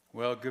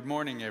Well, good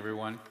morning,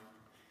 everyone.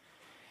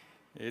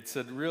 It's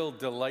a real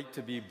delight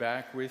to be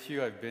back with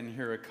you. I've been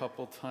here a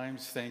couple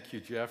times. Thank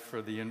you, Jeff,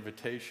 for the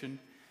invitation.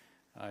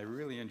 I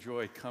really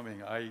enjoy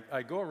coming.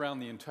 I go around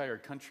the entire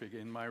country.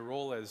 In my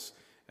role as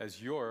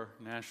your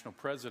national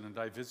president,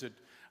 I visit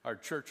our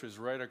churches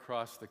right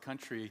across the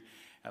country,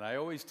 and I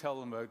always tell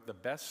them about the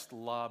best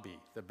lobby.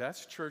 The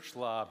best church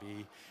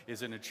lobby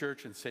is in a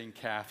church in St.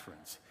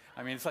 Catharines.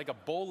 I mean, it's like a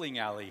bowling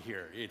alley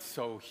here. It's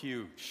so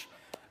huge.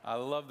 I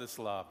love this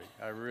lobby.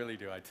 I really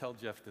do. I tell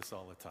Jeff this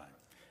all the time.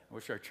 I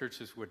wish our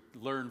churches would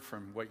learn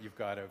from what you've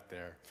got out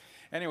there.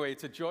 Anyway,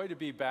 it's a joy to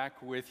be back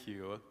with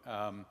you.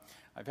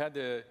 I've had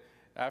to,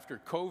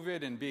 after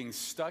COVID and being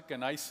stuck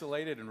and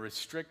isolated and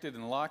restricted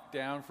and locked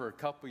down for a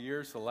couple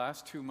years, the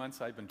last 2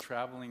 months I've been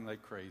traveling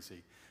like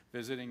crazy,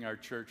 visiting our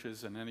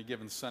churches. And any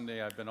given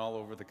Sunday, I've been all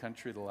over the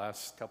country the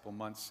last couple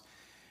months.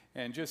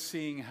 And just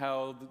seeing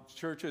how the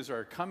churches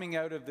are coming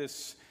out of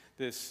this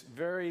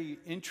very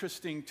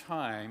interesting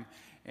time.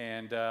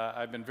 And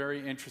I've been very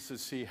interested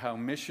to see how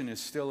mission is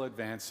still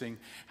advancing,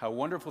 how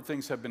wonderful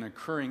things have been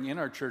occurring in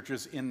our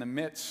churches in the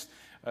midst,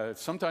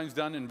 sometimes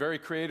done in very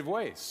creative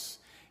ways.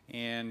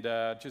 And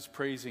just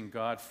praising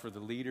God for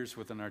the leaders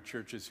within our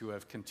churches who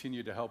have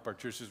continued to help our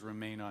churches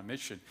remain on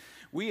mission.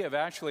 We have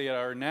actually, at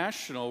our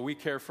national, we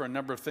care for a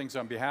number of things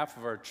on behalf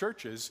of our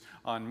churches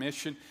on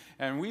mission,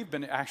 and we've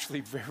been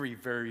actually very,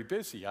 very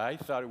busy. I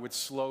thought it would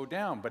slow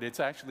down, but it's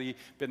actually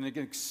been an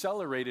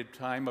accelerated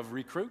time of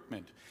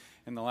recruitment.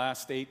 In the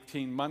last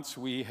 18 months,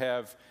 we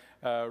have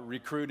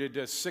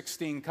recruited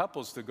 16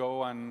 couples to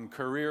go on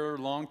career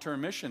long-term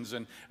missions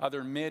and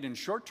other mid- and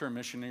short-term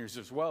missionaries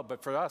as well.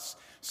 But for us,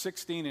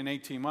 16 in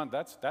 18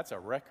 months, that's a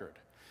record.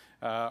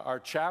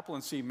 Our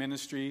chaplaincy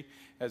ministry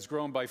has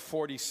grown by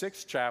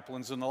 46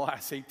 chaplains in the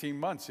last 18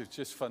 months. It's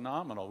just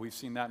phenomenal. We've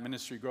seen that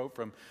ministry grow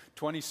from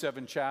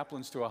 27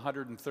 chaplains to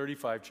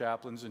 135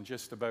 chaplains in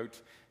just about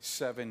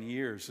 7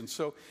 years. And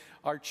so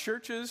our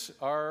churches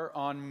are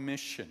on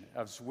mission,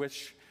 of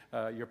which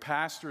your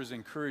pastor is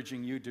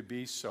encouraging you to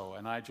be so.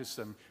 And I just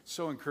am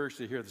so encouraged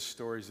to hear the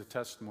stories, the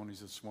testimonies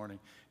this morning.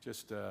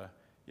 Just,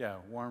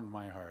 warmed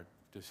my heart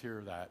to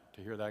hear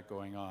that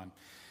going on.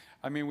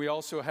 I mean, we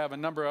also have a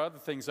number of other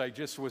things. I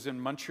just was in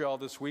Montreal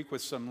this week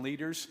with some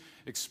leaders,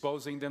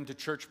 exposing them to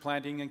church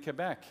planting in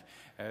Quebec.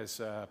 As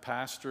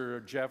Pastor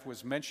Jeff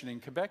was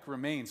mentioning, Quebec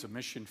remains a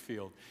mission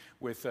field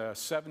with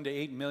 7 to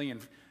 8 million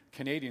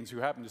Canadians who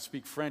happen to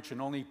speak French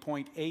and only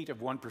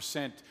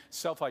 0.8%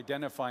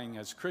 self-identifying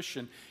as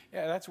Christian.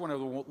 Yeah, that's one of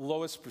the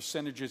lowest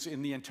percentages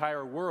in the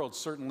entire world,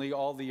 certainly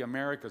all the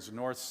Americas,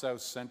 North,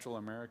 South, Central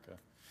America.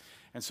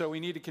 And so we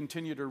need to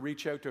continue to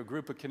reach out to a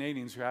group of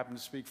Canadians who happen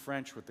to speak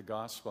French with the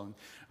gospel. And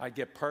I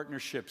get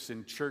partnerships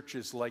in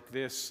churches like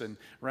this and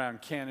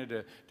around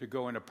Canada to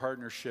go into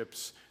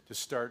partnerships to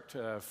start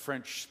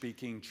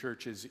French-speaking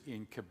churches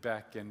in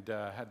Quebec, and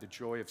had the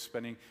joy of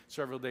spending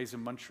several days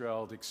in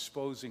Montreal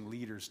exposing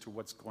leaders to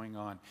what's going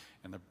on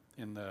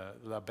in the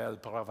La Belle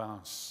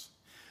Province.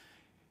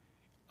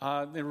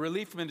 The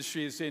relief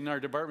ministry is in our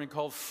department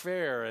called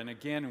FAIR, and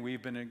again,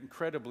 we've been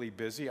incredibly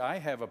busy. I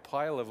have a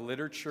pile of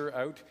literature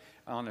out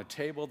on a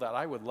table that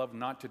I would love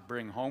not to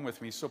bring home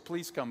with me, so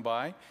please come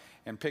by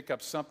and pick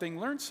up something.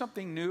 Learn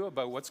something new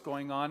about what's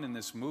going on in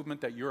this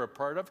movement that you're a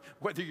part of,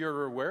 whether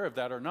you're aware of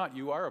that or not.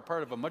 You are a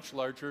part of a much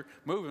larger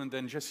movement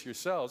than just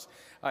yourselves.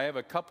 I have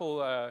a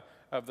couple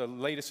of the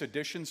latest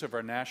editions of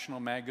our national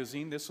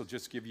magazine. This will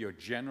just give you a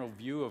general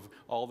view of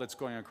all that's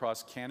going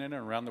across Canada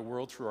and around the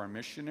world through our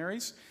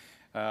missionaries.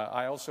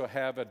 I also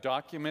have a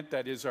document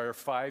that is our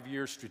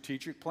 5-year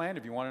strategic plan.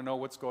 If you want to know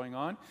what's going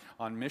on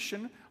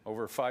mission,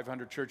 over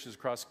 500 churches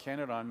across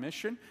Canada on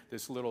mission,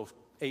 this little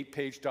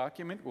 8-page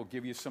document will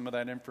give you some of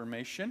that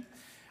information.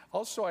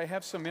 Also, I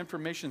have some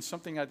information,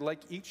 something I'd like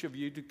each of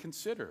you to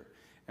consider.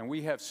 And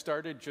we have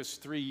started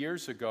just 3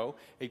 years ago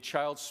a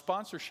child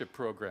sponsorship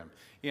program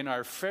in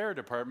our FAIR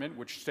department,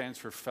 which stands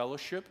for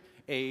Fellowship,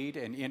 Aid,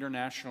 and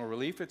International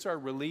Relief. It's our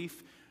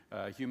relief,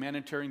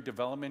 humanitarian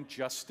development,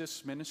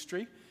 justice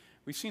ministry.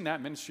 We've seen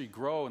that ministry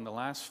grow in the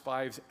last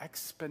 5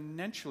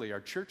 exponentially.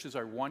 Our churches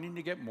are wanting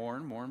to get more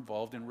and more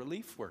involved in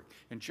relief work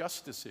and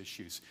justice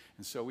issues.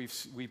 And so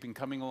we've been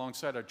coming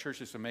alongside our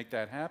churches to make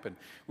that happen.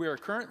 We are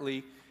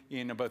currently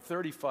in about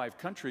 35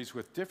 countries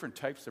with different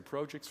types of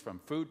projects, from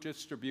food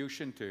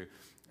distribution to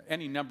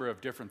any number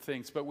of different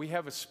things. But we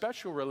have a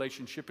special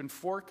relationship in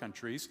 4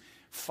 countries,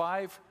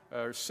 5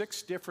 or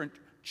 6 different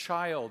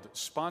child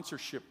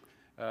sponsorship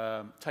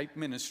type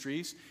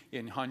ministries.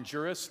 In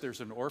Honduras,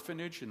 there's an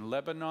orphanage. In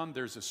Lebanon,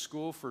 there's a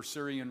school for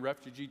Syrian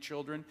refugee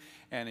children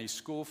and a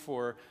school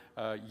for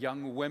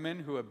young women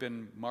who have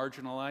been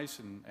marginalized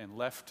and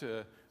left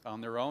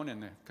on their own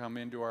and come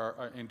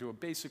into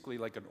basically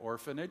like an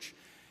orphanage.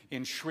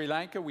 In Sri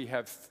Lanka, we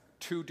have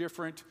 2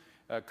 different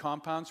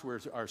compounds where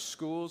our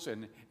schools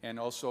and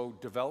also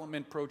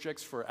development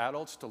projects for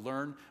adults to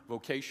learn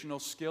vocational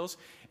skills.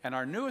 And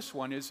our newest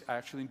one is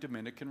actually in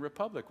Dominican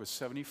Republic with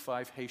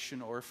 75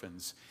 Haitian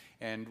orphans.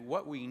 And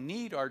what we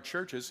need our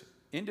churches,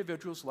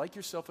 individuals like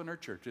yourself in our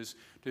churches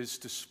is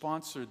to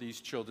sponsor these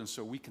children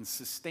so we can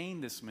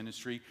sustain this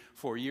ministry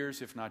for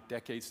years, if not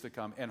decades to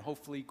come, and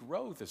hopefully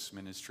grow this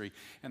ministry.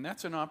 And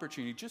that's an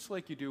opportunity, just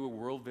like you do a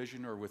World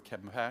Vision or with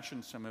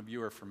Compassion. Some of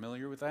you are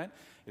familiar with that.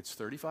 It's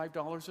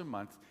 $35 a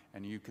month,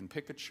 and you can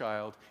pick a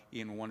child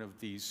in one of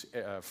these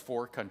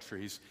 4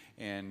 countries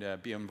and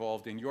be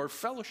involved in your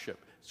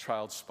fellowship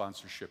child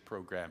sponsorship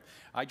program.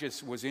 I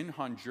just was in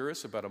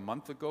Honduras about a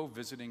month ago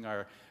visiting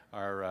our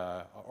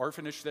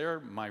orphanage there.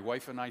 My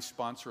wife and I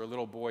sponsor a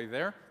little boy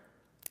there.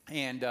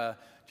 And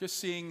just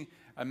seeing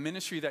a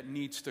ministry that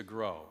needs to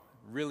grow,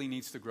 really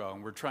needs to grow.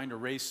 And we're trying to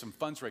raise some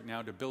funds right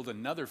now to build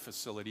another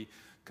facility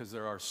because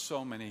there are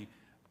so many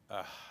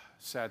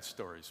sad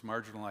stories,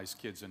 marginalized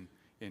kids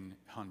in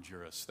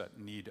Honduras that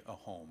need a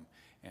home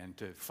and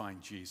to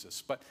find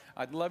Jesus. But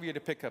I'd love you to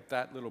pick up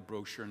that little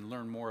brochure and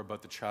learn more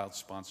about the child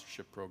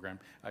sponsorship program.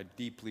 I'd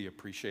deeply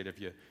appreciate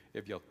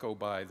if you'll go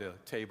by the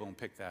table and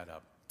pick that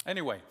up.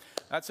 Anyway,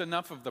 that's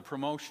enough of the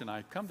promotion.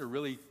 I've come to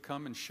really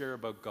come and share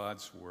about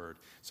God's word.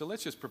 So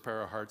let's just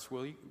prepare our hearts.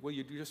 Will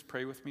you just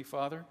pray with me,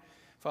 Father?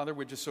 Father,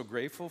 we're just so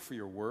grateful for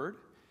your word.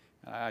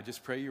 I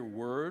just pray your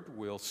word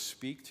will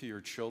speak to your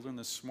children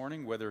this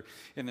morning, whether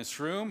in this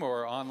room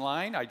or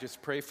online. I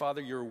just pray, Father,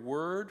 your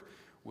word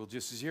will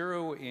just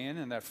zero in,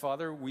 and that,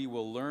 Father, we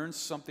will learn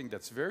something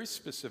that's very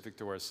specific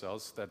to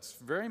ourselves, that's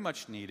very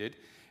much needed,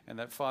 and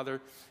that,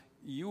 Father,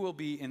 you will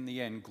be in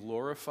the end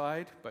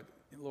glorified, but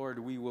Lord,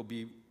 we will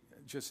be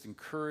just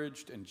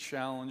encouraged and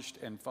challenged,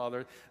 and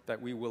Father,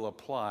 that we will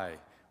apply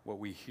what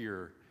we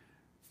hear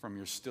from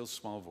your still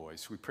small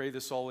voice. We pray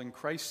this all in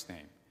Christ's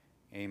name.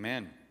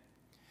 Amen.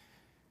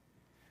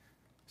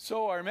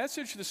 So our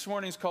message this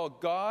morning is called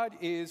God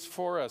is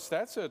for us.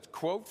 That's a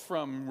quote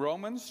from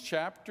Romans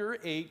chapter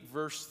 8,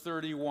 verse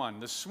 31.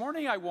 This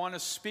morning I want to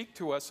speak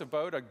to us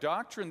about a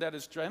doctrine that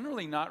is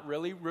generally not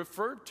really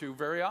referred to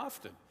very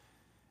often.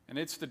 And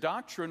it's the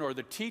doctrine or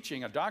the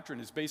teaching. A doctrine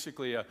is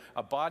basically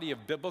a body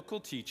of biblical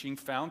teaching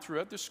found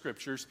throughout the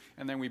scriptures,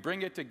 and then we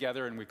bring it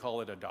together and we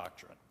call it a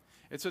doctrine.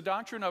 It's a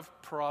doctrine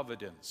of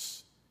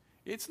providence.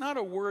 It's not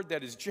a word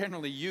that is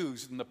generally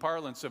used in the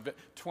parlance of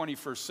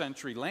 21st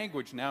century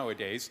language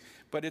nowadays,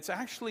 but it's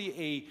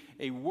actually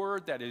a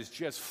word that is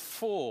just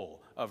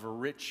full of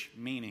rich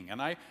meaning.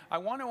 And I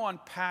want to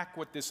unpack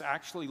what this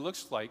actually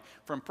looks like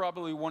from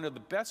probably one of the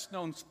best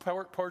known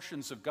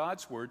portions of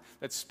God's word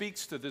that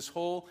speaks to this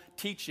whole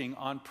teaching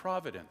on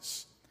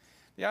providence.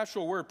 The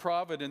actual word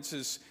providence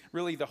is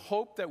really the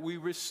hope that we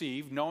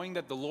receive knowing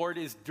that the Lord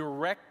is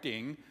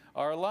directing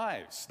our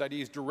lives, that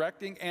he is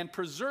directing and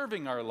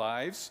preserving our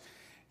lives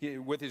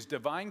with his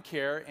divine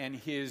care and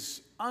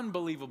his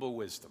unbelievable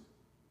wisdom.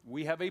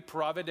 We have a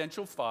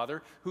providential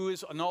Father who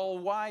is an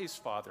all-wise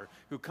Father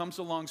who comes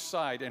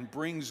alongside and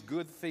brings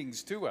good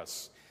things to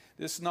us.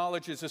 This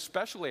knowledge is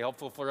especially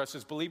helpful for us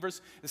as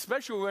believers,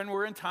 especially when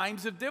we're in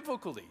times of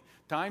difficulty,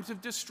 times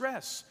of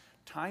distress,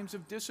 times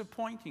of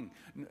disappointment,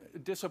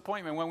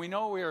 when we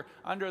know we're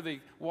under the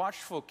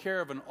watchful care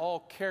of an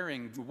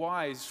all-caring,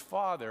 wise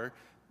Father.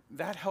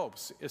 That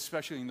helps,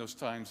 especially in those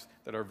times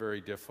that are very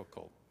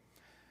difficult.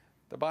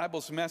 The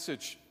Bible's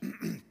message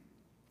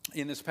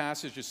in this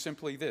passage is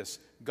simply this: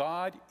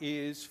 God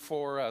is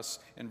for us,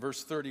 in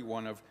verse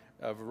 31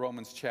 of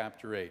Romans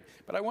chapter 8.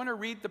 But I want to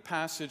read the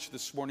passage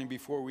this morning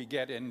before we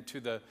get into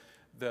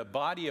the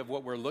body of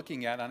what we're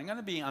looking at. And I'm going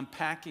to be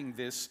unpacking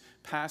this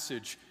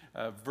passage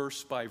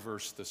verse by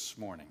verse this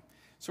morning.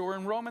 So we're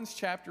in Romans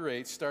chapter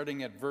 8,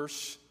 starting at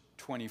verse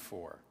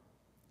 24.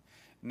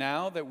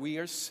 Now that we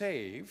are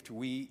saved,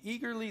 we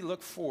eagerly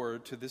look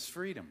forward to this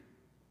freedom.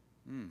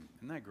 Isn't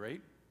that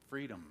great?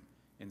 Freedom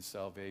in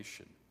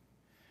salvation.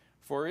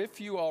 For if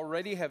you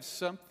already have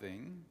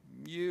something,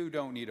 you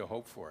don't need to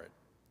hope for it.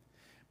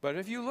 But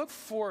if you look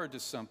forward to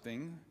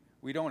something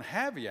we don't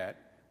have yet,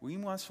 we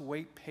must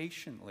wait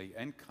patiently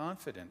and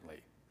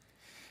confidently.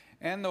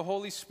 And the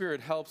Holy Spirit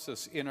helps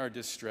us in our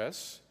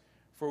distress,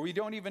 for we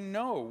don't even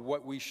know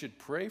what we should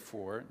pray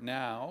for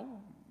now,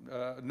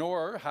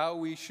 nor how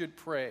we should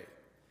pray.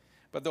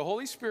 But the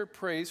Holy Spirit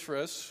prays for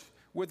us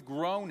with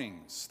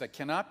groanings that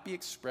cannot be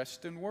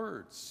expressed in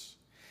words.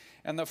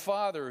 And the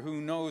Father, who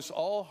knows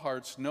all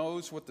hearts,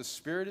 knows what the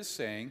Spirit is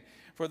saying,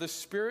 for the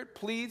Spirit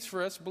pleads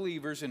for us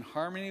believers in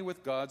harmony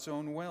with God's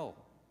own will.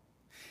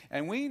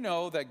 And we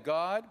know that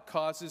God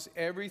causes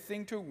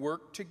everything to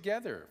work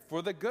together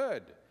for the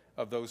good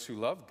of those who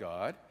love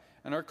God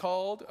and are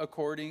called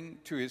according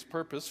to his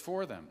purpose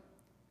for them.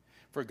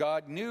 For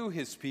God knew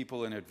his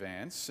people in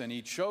advance, and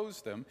he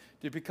chose them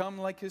to become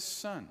like his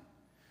Son,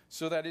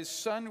 so that his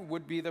Son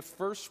would be the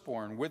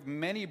firstborn with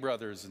many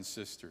brothers and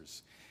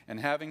sisters. And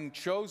having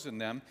chosen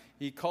them,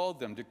 he called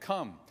them to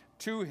come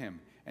to him,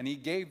 and he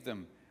gave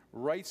them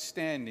right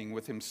standing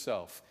with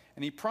himself.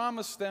 And he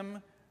promised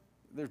him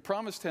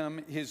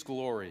his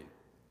glory.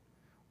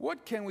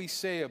 What can we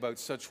say about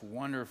such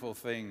wonderful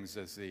things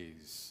as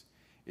these?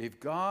 If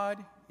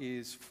God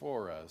is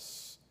for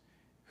us,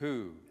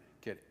 who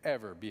could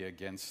ever be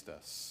against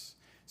us?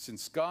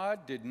 Since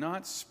God did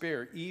not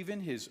spare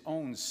even his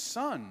own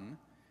Son,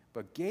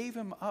 but gave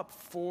him up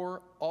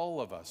for all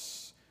of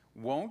us.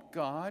 Won't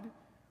God,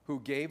 who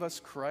gave us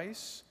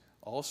Christ,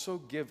 also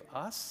give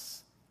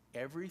us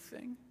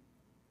everything?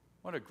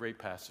 What a great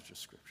passage of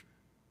Scripture.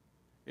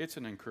 It's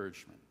an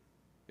encouragement.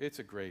 It's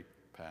a great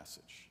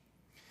passage.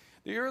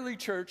 The early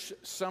church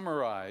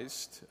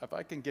summarized, if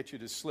I can get you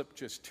to slip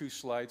just 2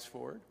 slides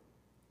forward.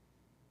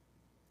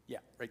 Yeah,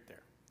 right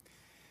there.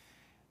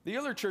 The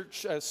early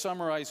church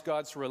summarized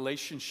God's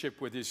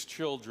relationship with his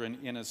children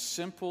in a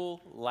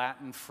simple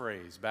Latin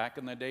phrase. Back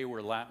in the day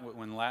when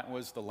Latin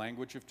was the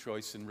language of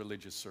choice in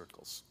religious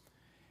circles.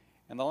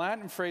 And the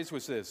Latin phrase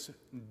was this: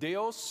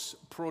 Deus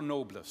pro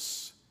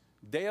nobis.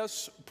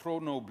 Deus pro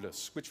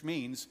nobis, which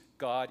means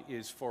God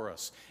is for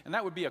us. And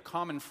that would be a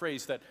common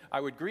phrase that I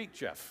would greet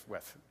Jeff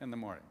with in the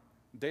morning.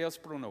 Deus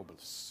pro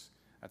nobis.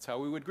 That's how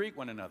we would greet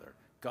one another.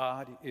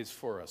 God is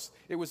for us.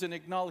 It was an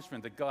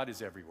acknowledgement that God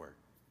is everywhere.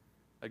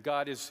 That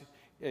God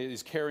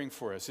is caring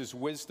for us. His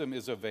wisdom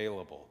is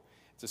available.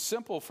 It's a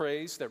simple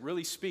phrase that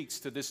really speaks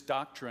to this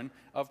doctrine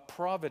of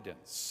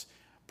providence.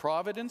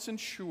 Providence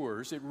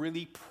ensures, it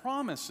really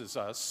promises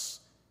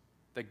us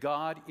that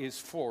God is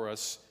for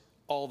us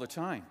all the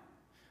time.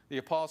 The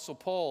Apostle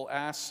Paul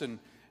asks in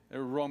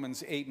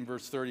Romans 8 and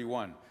verse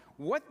 31,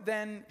 "What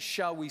then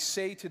shall we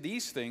say to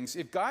these things?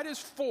 If God is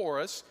for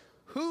us,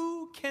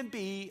 who can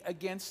be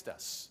against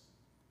us?"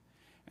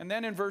 And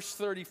then in verse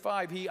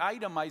 35, he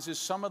itemizes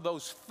some of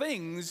those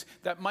things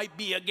that might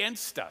be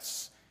against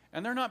us.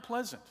 And they're not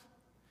pleasant.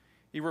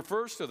 He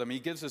refers to them. He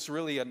gives us he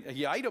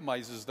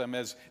itemizes them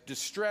as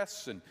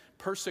distress and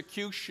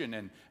persecution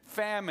and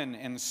famine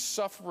and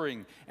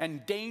suffering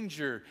and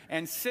danger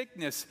and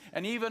sickness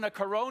and even a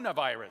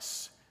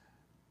coronavirus.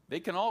 They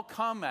can all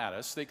come at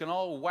us. They can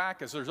all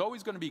whack us. There's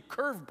always going to be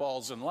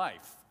curveballs in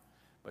life.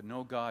 But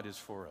no, God is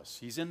for us.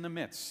 He's in the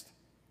midst.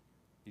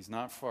 He's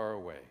not far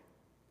away.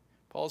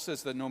 Paul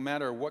says that no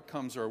matter what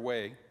comes our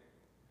way,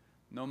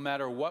 no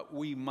matter what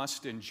we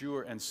must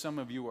endure, and some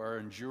of you are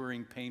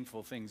enduring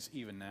painful things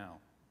even now.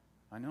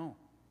 I know.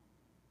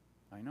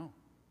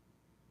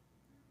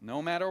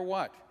 No matter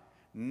what,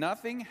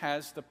 nothing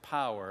has the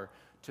power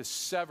to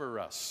sever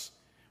us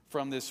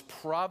from this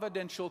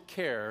providential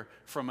care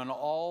from an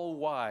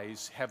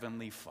all-wise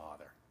Heavenly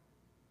Father.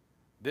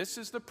 This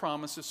is the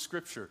promise of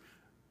Scripture.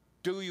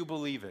 Do you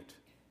believe it?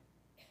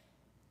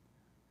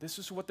 This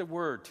is what the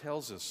Word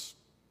tells us.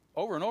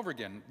 Over and over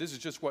again, this is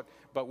just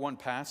but one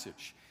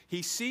passage.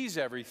 He sees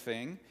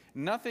everything.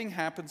 Nothing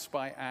happens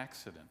by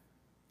accident.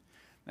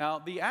 Now,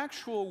 the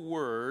actual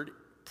word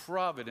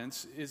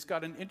providence has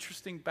got an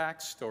interesting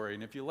backstory.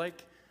 And if you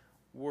like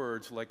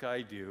words like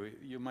I do,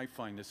 you might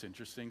find this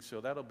interesting. So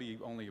that'll be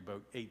only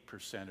about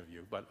 8% of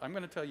you. But I'm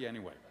going to tell you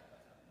anyway.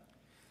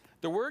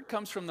 The word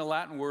comes from the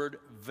Latin word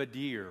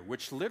vedere,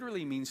 which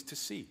literally means to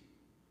see.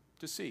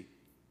 To see.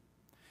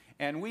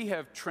 And we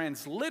have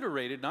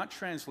transliterated, not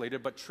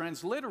translated, but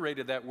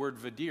transliterated that word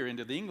vedere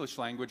into the English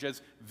language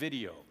as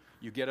video.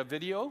 You get a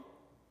video?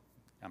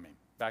 I mean,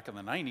 back in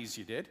the 90s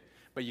you did.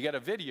 But you get a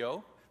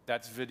video,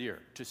 that's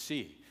vedere, to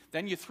see.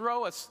 Then you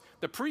throw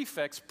the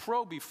prefix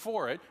pro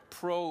before it,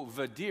 pro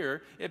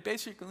vedere. It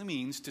basically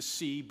means to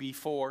see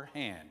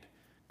beforehand.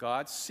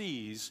 God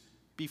sees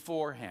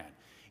beforehand.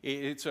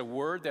 It's a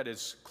word that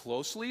is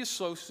closely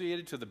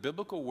associated to the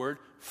biblical word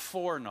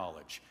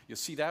foreknowledge. You'll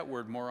see that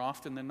word more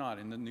often than not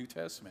in the New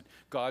Testament.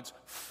 God's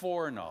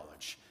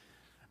foreknowledge.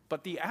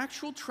 But the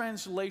actual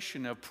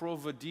translation of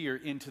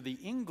provedere into the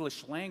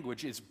English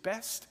language is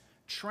best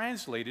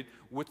translated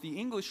with the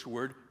English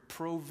word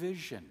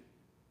provision.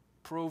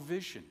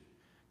 Provision.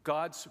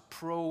 God's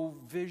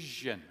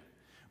provision.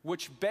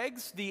 Which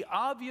begs the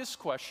obvious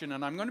question,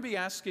 and I'm going to be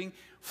asking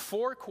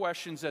 4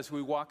 questions as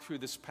we walk through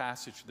this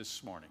passage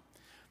this morning.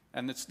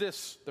 And it's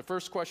this. The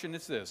first question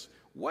is this.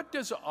 What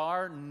does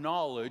our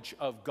knowledge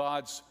of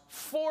God's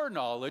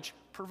foreknowledge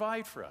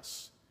provide for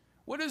us?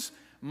 What is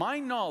my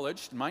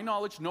knowledge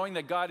knowing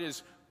that God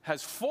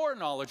has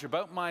foreknowledge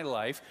about my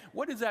life,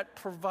 what does that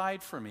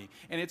provide for me?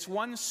 And it's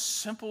one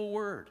simple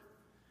word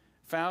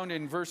found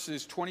in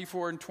verses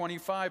 24 and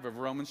 25 of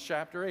Romans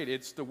chapter 8.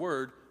 It's the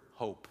word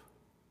hope.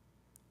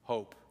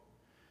 Hope.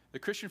 The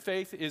Christian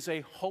faith is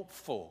a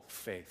hopeful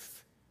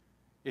faith.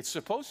 It's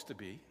supposed to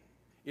be.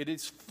 It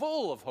is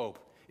full of hope.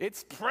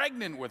 It's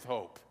pregnant with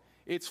hope.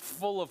 It's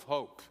full of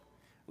hope.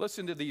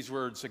 Listen to these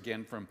words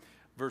again from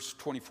verse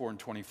 24 and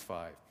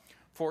 25.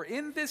 For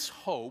in this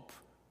hope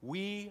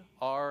we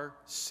are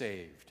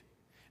saved.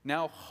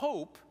 Now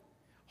hope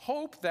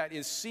that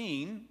is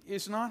seen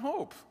is not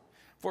hope.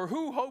 For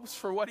who hopes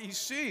for what he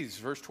sees?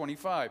 Verse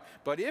 25.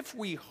 But if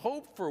we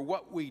hope for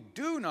what we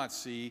do not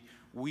see,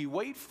 we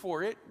wait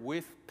for it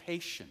with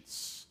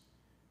patience.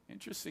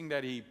 Interesting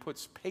that he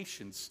puts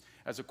patience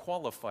as a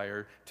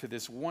qualifier to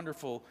this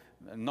wonderful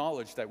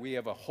knowledge that we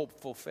have a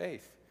hopeful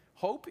faith.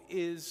 Hope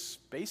is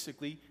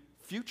basically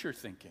future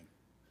thinking.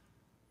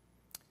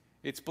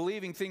 It's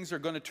believing things are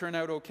going to turn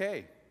out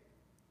okay.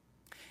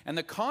 And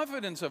the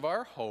confidence of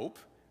our hope,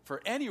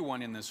 for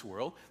anyone in this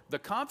world, the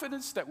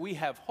confidence that we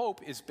have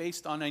hope is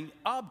based on an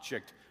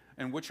object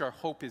in which our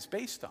hope is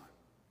based on.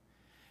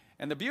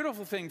 And the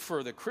beautiful thing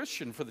for the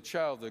Christian, for the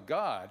child of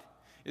God,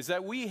 is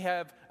that we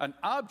have an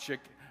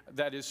object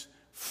that is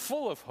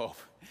full of hope,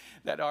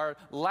 that our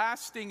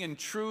lasting and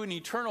true and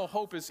eternal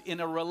hope is in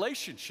a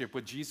relationship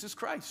with Jesus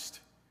Christ.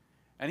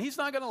 And he's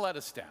not going to let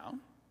us down.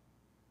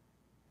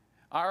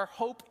 Our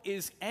hope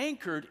is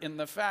anchored in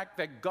the fact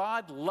that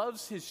God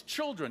loves his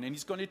children and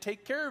he's going to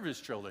take care of his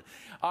children.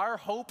 Our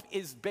hope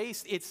is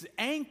it's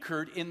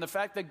anchored in the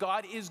fact that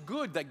God is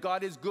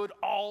good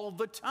all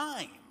the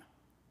time.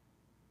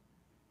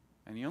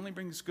 And he only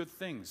brings good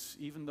things,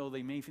 even though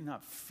they may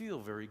not feel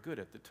very good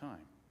at the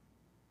time.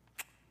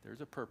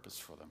 There's a purpose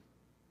for them.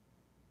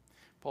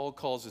 Paul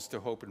calls us to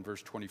hope in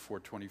verse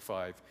 24,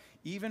 25,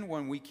 even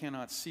when we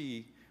cannot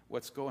see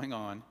what's going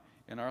on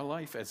in our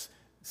life as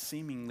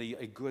seemingly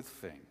a good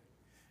thing.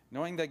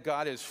 Knowing that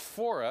God is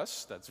for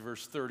us, that's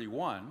verse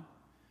 31,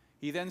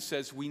 he then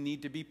says we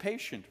need to be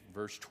patient,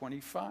 verse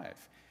 25.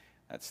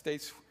 That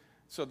states,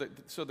 so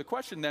the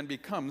question then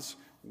becomes,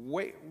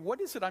 wait,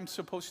 what is it I'm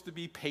supposed to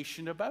be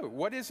patient about?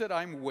 What is it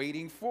I'm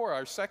waiting for?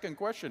 Our second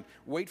question,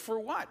 wait for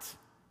what?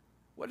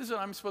 What is it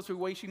I'm supposed to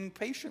be waiting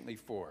patiently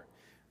for?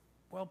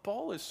 Well,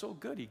 Paul is so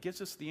good. He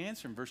gives us the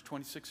answer in verse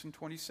 26 and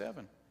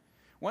 27.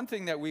 One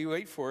thing that we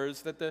wait for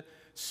is that the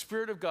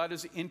Spirit of God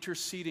is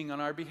interceding on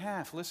our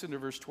behalf. Listen to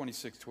verse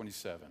 26,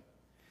 27.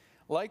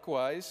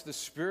 Likewise, the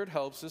Spirit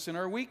helps us in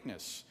our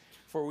weakness,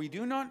 for we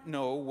do not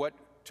know what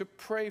to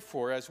pray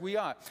for as we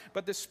ought.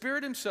 But the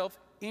Spirit himself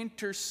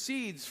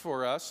intercedes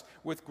for us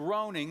with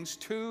groanings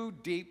too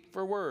deep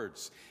for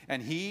words.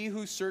 And he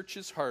who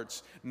searches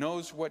hearts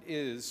knows what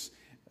is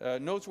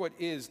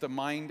the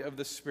mind of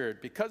the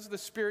Spirit, because the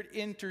Spirit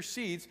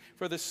intercedes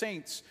for the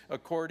saints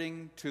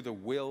according to the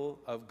will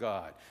of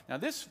God. Now,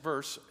 this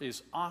verse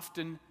is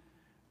often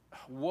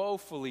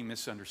woefully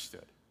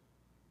misunderstood.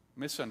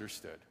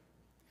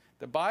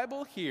 The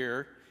Bible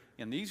here,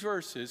 in these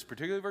verses,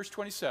 particularly verse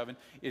 27,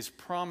 is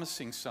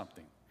promising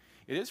something.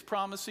 It is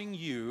promising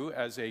you,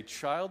 as a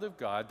child of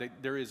God,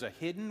 that there is a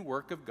hidden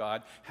work of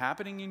God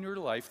happening in your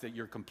life that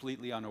you're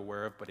completely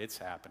unaware of, but it's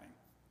happening.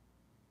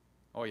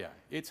 Oh yeah,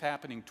 it's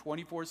happening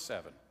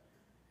 24/7.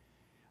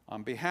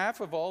 On behalf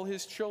of all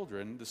his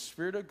children, the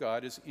Spirit of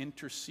God is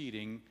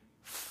interceding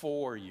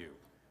for you.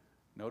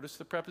 Notice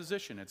the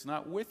preposition. It's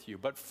not with you,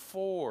 but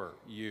for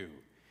you.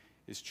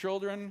 His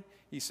children,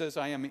 he says,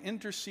 I am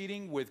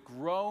interceding with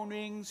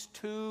groanings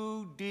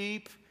too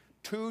deep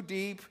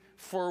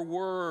for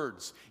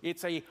words.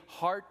 It's a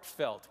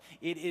heartfelt,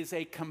 it is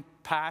a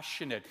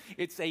compassionate,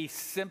 it's a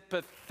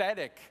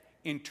sympathetic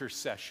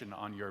intercession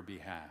on your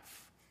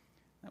behalf.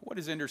 Now, what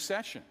is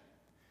intercession?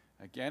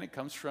 Again, it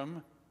comes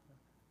from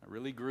a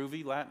really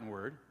groovy Latin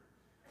word,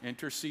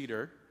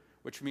 interceder,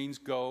 which means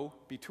go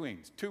between.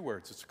 It's two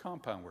words. It's a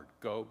compound word,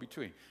 go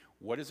between.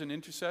 What is an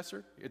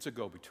intercessor? It's a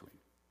go between.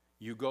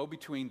 You go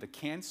between the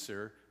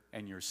cancer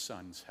and your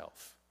son's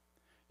health.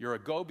 You're a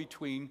go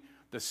between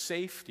the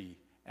safety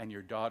and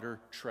your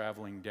daughter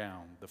traveling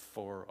down the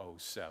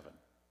 407.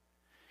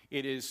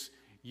 It is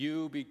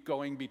you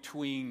going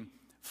between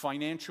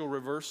financial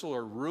reversal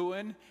or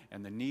ruin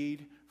and the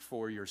need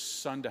for your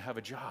son to have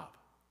a job.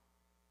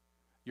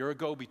 You're a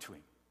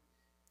go-between.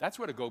 That's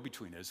what a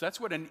go-between is. That's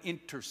what an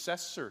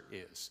intercessor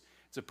is.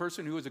 It's a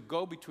person who is a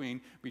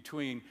go-between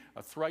between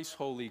a thrice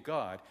holy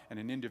God and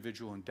an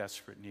individual in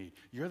desperate need.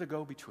 You're the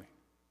go-between.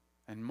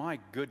 And my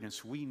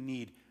goodness, we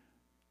need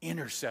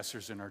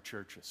intercessors in our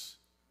churches.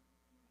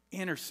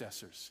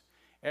 Intercessors.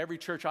 Every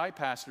church I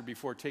pastored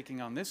before taking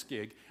on this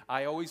gig,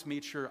 I always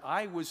made sure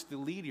I was the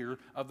leader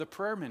of the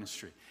prayer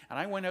ministry. And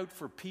I went out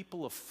for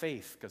people of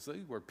faith, because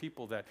they were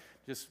people that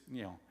just,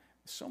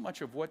 so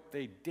much of what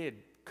they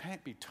did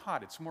can't be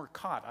taught. It's more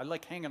caught. I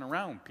like hanging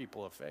around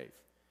people of faith.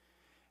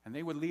 And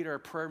they would lead our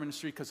prayer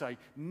ministry because I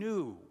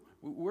knew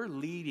we're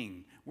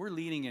leading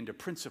into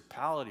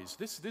principalities.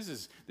 This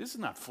is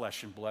not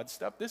flesh and blood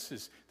stuff. This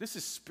is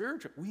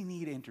spiritual. We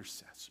need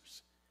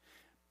intercessors.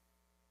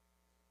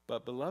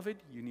 But beloved,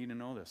 you need to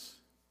know this.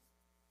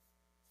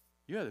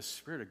 You have the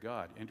Spirit of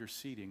God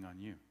interceding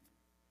on you.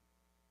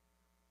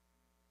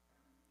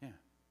 Yeah.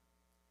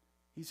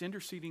 He's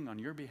interceding on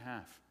your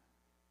behalf.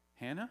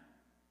 Hannah,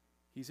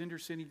 he's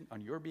interceding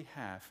on your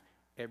behalf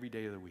every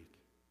day of the week.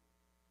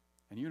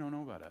 And you don't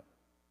know about it.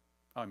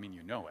 I mean,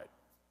 you know it.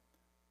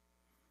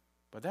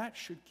 But that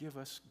should give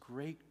us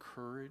great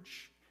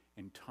courage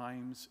in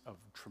times of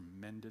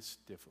tremendous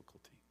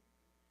difficulty.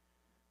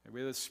 We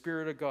have the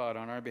Spirit of God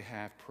on our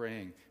behalf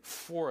praying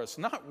for us,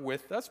 not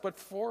with us, but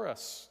for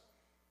us.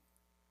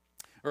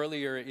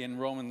 Earlier in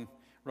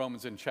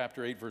Romans in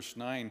chapter 8, verse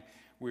 9,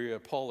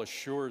 Paul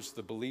assures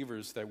the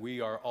believers that we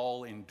are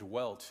all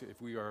indwelt.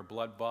 If we are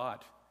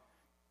blood-bought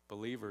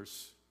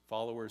believers,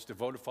 followers,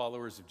 devoted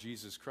followers of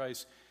Jesus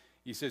Christ,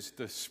 he says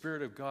the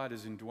Spirit of God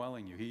is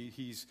indwelling you.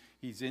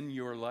 He's in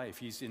your life.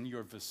 He's in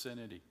your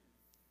vicinity.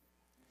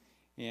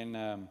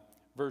 In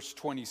verse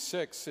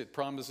 26, it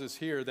promises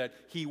here that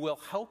he will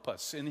help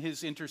us in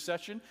his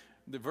intercession.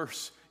 The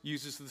verse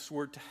uses this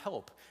word to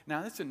help.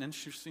 Now, that's an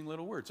interesting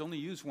little word. It's only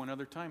used one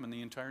other time in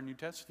the entire New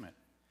Testament.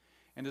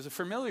 And there's a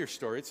familiar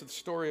story. It's the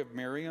story of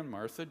Mary and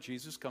Martha.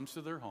 Jesus comes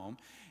to their home,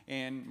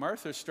 and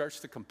Martha starts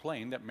to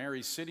complain that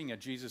Mary's sitting at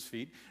Jesus'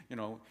 feet,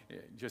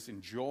 just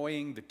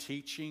enjoying the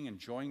teaching,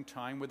 enjoying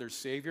time with her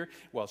Savior,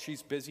 while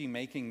she's busy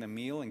making the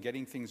meal and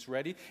getting things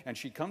ready. And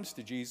she comes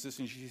to Jesus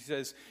and she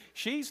says,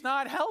 "She's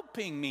not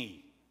helping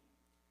me.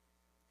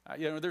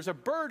 There's a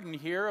burden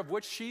here of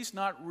which she's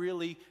not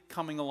really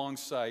coming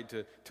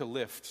alongside to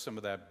lift some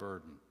of that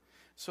burden."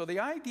 So the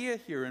idea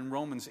here in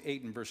Romans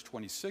 8 and verse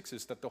 26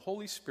 is that the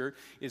Holy Spirit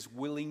is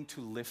willing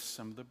to lift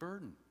some of the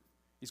burden.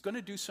 He's going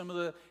to do some of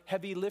the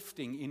heavy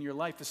lifting in your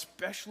life,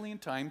 especially in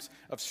times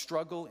of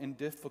struggle and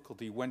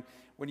difficulty. When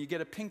you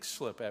get a pink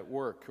slip at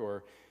work,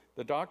 or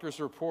the doctor's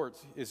report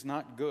is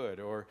not good,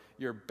 or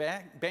your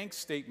bank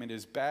statement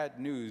is bad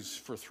news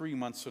for 3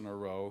 months in a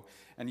row,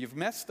 and you've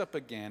messed up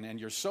again, and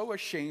you're so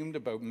ashamed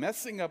about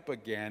messing up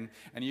again,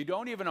 and you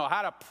don't even know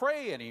how to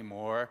pray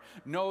anymore,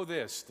 know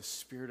this: the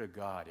Spirit of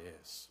God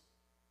is.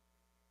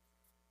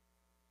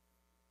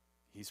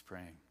 He's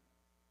praying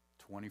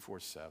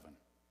 24/7.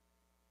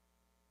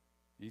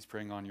 He's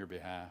praying on your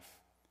behalf.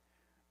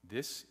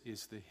 This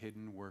is the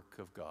hidden work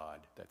of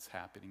God that's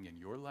happening in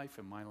your life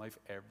and my life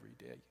every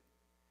day,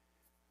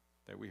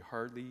 that we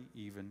hardly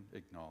even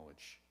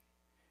acknowledge.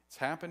 It's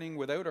happening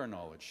without our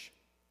knowledge.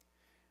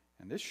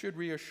 And this should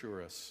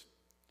reassure us.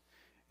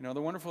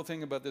 The wonderful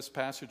thing about this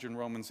passage in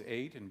Romans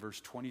 8 and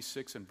verse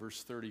 26 and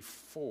verse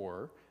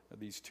 34, of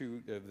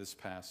this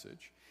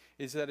passage,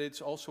 is that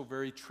it's also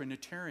very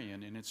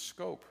Trinitarian in its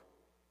scope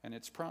and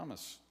its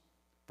promise.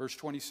 Verse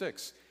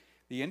 26,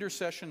 the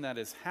intercession that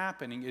is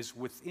happening is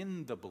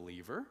within the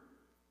believer,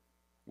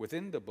 with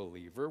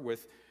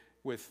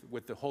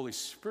the Holy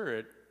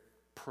Spirit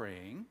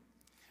praying.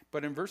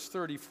 But in verse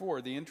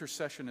 34, the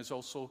intercession is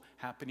also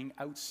happening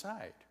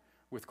outside,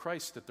 with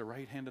Christ at the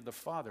right hand of the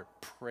Father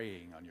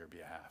praying on your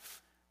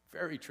behalf.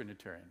 Very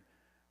Trinitarian.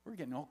 We're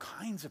getting all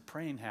kinds of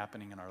praying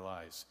happening in our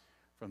lives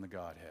from the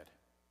Godhead.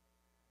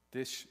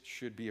 This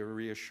should be a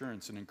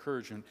reassurance and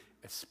encouragement,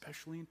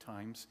 especially in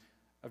times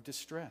of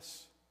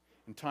distress.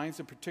 In times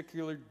of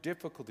particular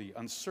difficulty,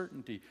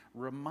 uncertainty,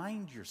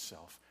 remind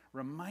yourself,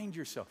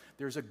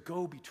 there's a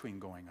go-between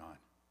going on.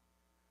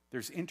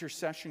 There's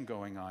intercession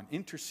going on,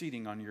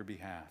 interceding on your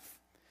behalf.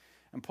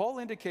 And Paul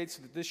indicates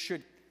that this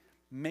should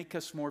make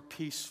us more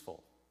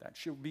peaceful. That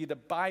should be the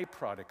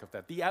byproduct of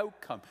that, the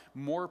outcome,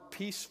 more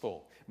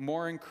peaceful,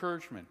 more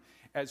encouragement.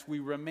 As we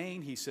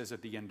remain, he says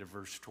at the end of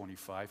verse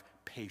 25,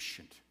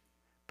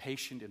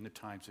 patient in the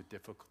times of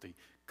difficulty.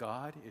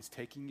 God is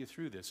taking you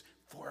through this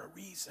for a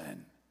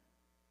reason,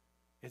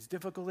 as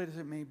difficult as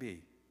it may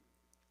be.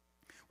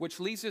 Which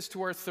leads us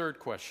to our third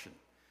question.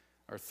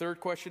 Our third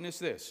question is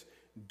this: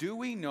 do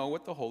we know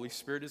what the Holy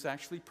Spirit is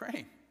actually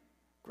praying?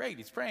 Great,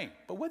 he's praying.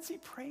 But what's he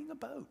praying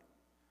about?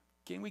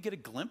 Can we get a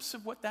glimpse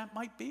of what that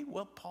might be?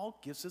 Well, Paul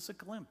gives us a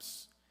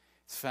glimpse.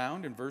 It's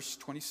found in verse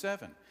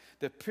 27.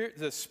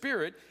 The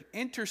Spirit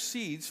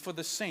intercedes for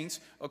the saints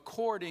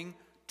according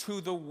to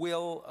the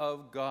will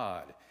of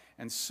God.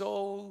 And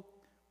so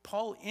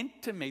Paul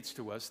intimates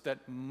to us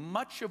that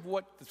much of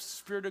what the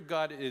Spirit of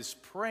God is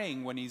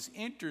praying when he's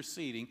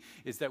interceding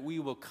is that we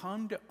will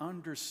come to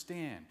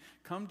understand,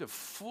 come to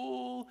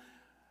full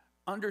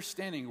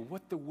understanding of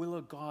what the will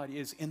of God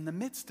is in the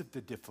midst of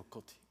the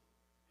difficulty,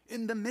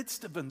 in the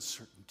midst of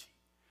uncertainty,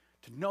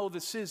 to know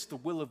this is the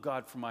will of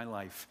God for my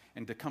life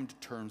and to come to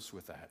terms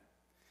with that.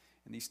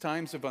 In these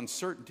times of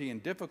uncertainty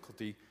and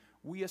difficulty,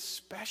 we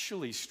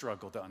especially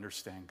struggle to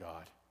understand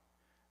God.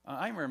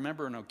 I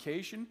remember an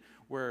occasion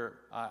where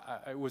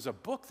it was a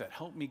book that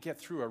helped me get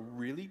through a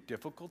really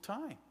difficult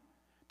time,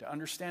 to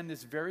understand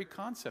this very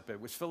concept. It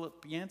was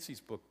Philip Yancey's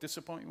book,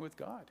 Disappointment with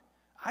God.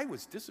 I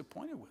was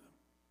disappointed with him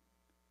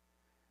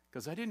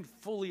because I didn't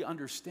fully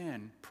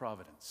understand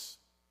providence,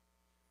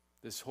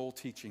 this whole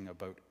teaching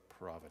about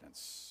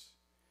providence.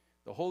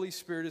 The Holy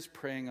Spirit is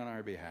praying on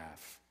our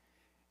behalf,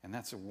 and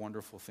that's a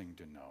wonderful thing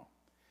to know.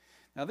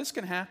 Now, this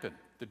can happen,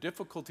 the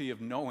difficulty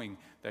of knowing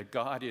that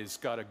God has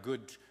got a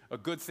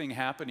good thing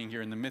happening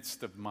here in the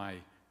midst of my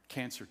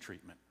cancer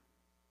treatment.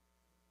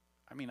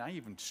 I mean, I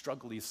even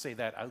struggle to say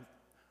that out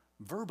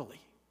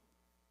verbally.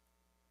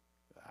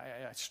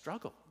 I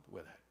struggle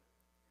with it.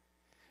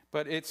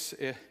 But it's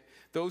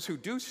those who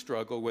do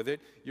struggle with it,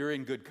 you're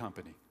in good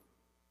company.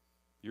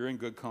 You're in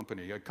good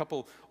company. A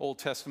couple Old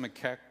Testament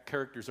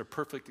characters are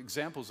perfect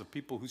examples of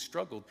people who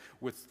struggled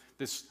with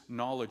this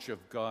knowledge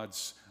of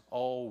God's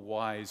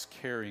all-wise,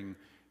 caring,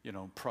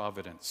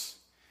 providence.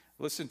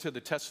 Listen to the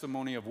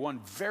testimony of one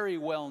very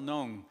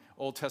well-known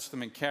Old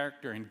Testament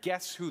character, and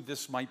guess who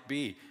this might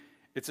be.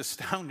 It's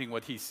astounding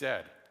what he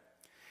said.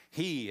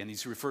 And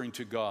he's referring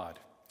to God,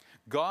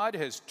 God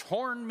has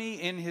torn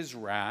me in his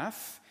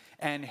wrath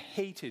and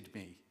hated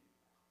me.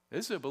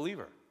 This is a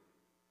believer.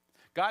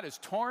 God has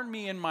torn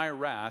me in my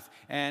wrath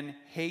and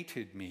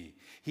hated me.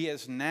 He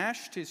has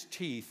gnashed his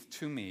teeth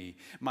to me.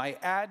 My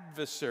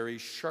adversary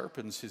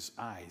sharpens his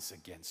eyes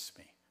against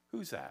me.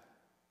 Who's that?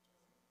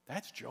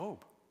 That's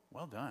Job.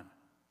 Well done.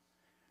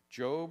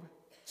 Job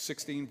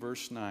 16,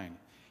 verse 9.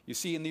 You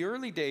see, in the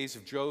early days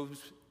of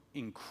Job's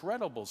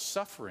incredible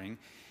suffering,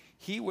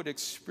 he would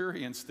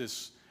experience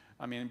this,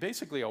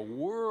 basically a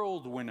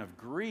whirlwind of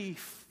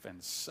grief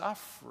and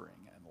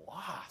suffering and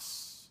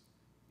loss.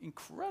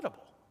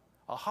 Incredible.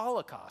 A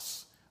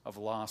holocaust of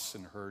loss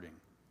and hurting.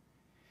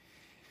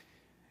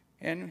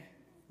 And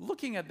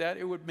looking at that,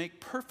 it would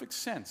make perfect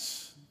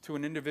sense to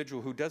an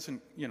individual who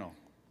doesn't,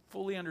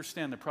 fully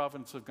understand the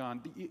providence of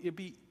God. It'd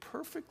be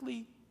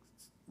perfectly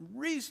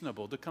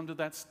reasonable to come to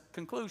that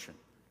conclusion,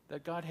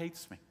 that God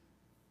hates me.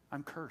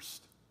 I'm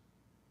cursed.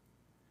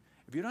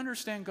 If you don't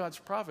understand God's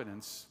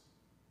providence,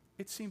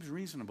 it seems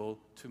reasonable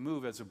to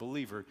move as a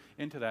believer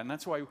into that. And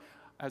that's why,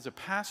 as a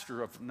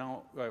pastor I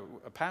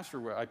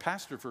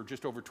pastored for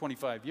just over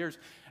 25 years,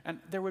 and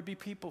there would be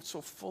people so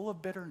full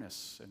of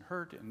bitterness and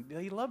hurt, and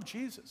they love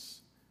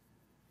Jesus.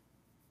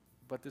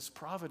 But this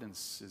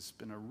providence has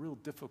been a real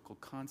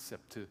difficult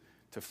concept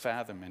to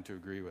fathom and to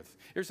agree with.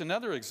 Here's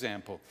another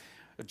example.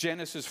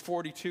 Genesis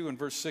 42 and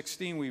verse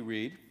 16 we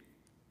read,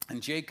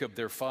 "And Jacob,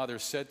 their father,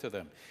 said to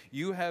them,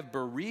 'You have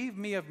bereaved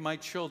me of my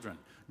children.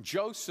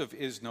 Joseph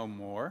is no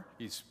more,'"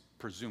 he's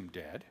presumed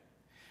dead.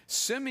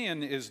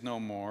 "Simeon is no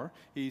more,"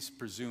 he's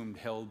presumed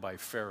held by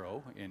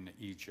Pharaoh in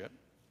Egypt.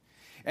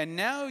 "And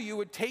now you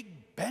would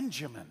take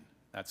Benjamin,"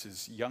 that's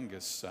his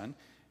youngest son,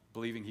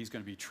 believing he's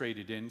going to be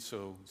traded in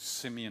so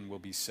Simeon will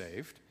be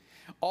saved.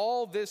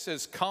 "All this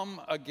has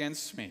come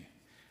against me."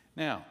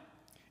 Now,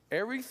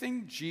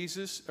 everything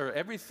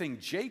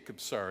Jacob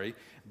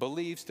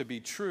believes to be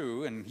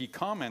true and he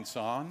comments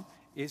on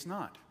is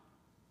not.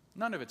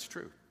 None of it's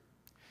true.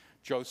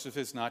 Joseph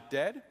is not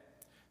dead.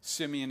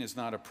 Simeon is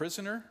not a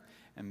prisoner.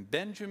 And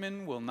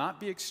Benjamin will not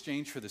be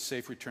exchanged for the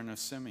safe return of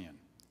Simeon.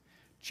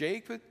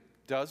 Jacob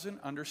doesn't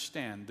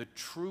understand the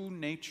true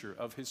nature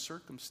of his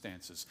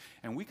circumstances.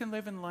 And we can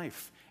live in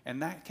life,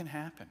 and that can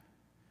happen.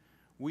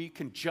 We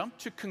can jump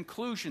to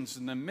conclusions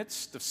in the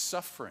midst of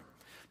suffering,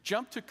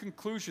 jump to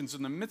conclusions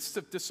in the midst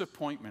of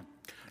disappointment,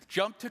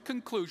 jump to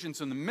conclusions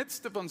in the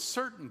midst of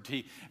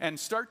uncertainty, and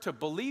start to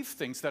believe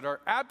things that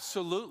are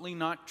absolutely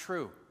not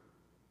true.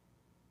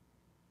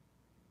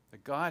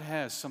 That God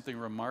has something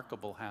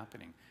remarkable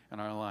happening in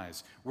our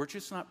lives. We're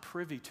just not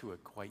privy to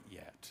it quite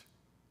yet.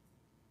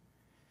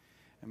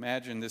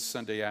 Imagine this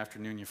Sunday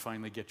afternoon, you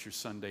finally get your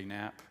Sunday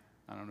nap.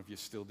 I don't know if you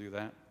still do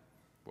that.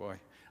 Boy,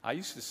 I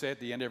used to say at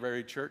the end of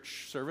every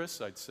church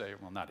service, I'd say,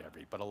 well, not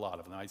every, but a lot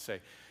of them, I'd say,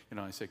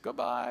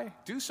 goodbye,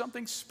 do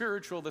something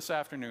spiritual this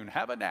afternoon,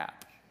 have a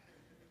nap.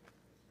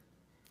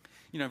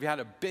 If you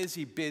had a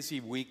busy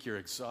week, you're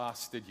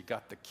exhausted, you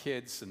got the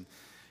kids, and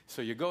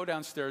so you go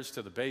downstairs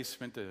to the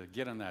basement to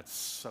get on that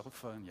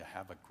sofa and you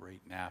have a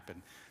great nap.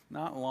 And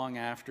not long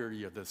after,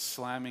 the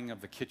slamming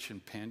of the kitchen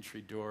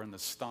pantry door and the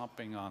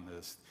stomping on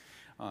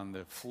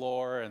the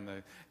floor and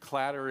the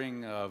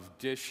clattering of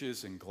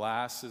dishes and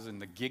glasses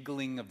and the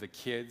giggling of the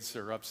kids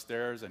are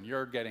upstairs, and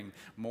you're getting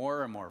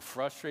more and more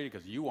frustrated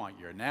because you want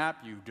your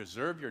nap. You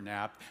deserve your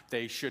nap.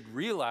 They should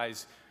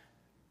realize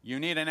you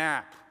need a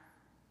nap.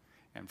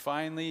 And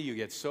finally, you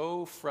get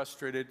so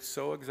frustrated,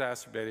 so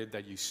exacerbated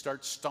that you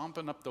start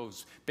stomping up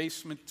those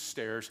basement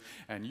stairs,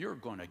 and you're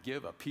going to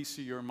give a piece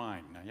of your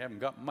mind. Now, you haven't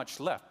got much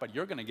left, but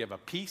you're going to give a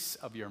piece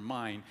of your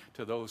mind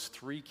to those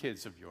 3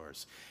 kids of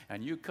yours.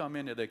 And you come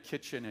into the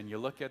kitchen and you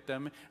look at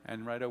them,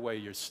 and right away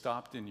you're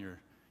stopped in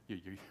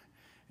and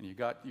you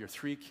got your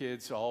 3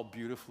 kids all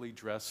beautifully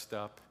dressed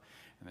up.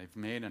 And they've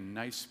made a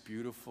nice,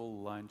 beautiful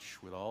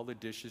lunch with all the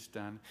dishes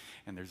done.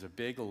 And there's a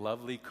big,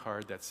 lovely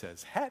card that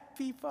says,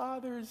 "Happy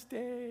Father's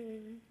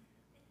Day."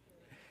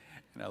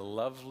 And a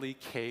lovely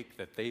cake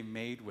that they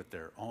made with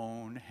their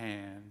own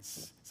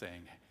hands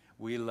saying,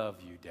 "We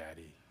love you,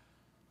 Daddy."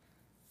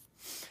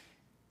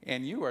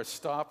 And you are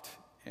stopped,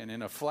 and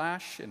in a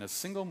flash, in a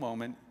single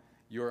moment,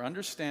 your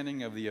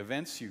understanding of the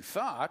events you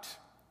thought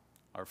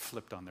are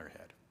flipped on their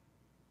head.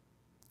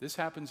 This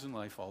happens in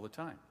life all the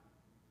time.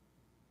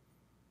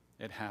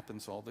 It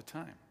happens all the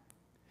time.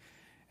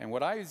 And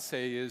what I would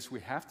say is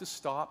we have to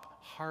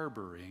stop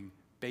harboring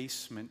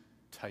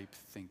basement-type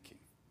thinking.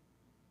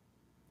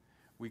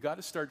 We got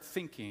to start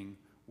thinking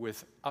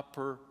with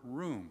upper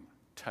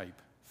room-type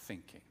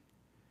thinking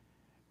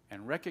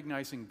and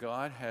recognizing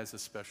God has a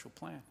special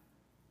plan.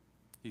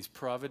 He's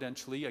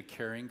providentially a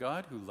caring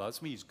God who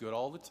loves me. He's good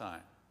all the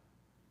time.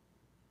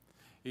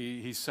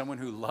 He's someone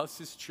who loves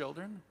his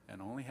children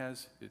and only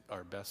has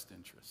our best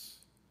interests.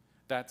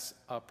 That's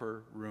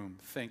upper room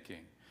thinking.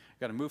 You've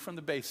got to move from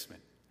the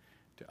basement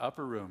to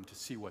upper room to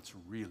see what's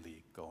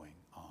really going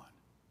on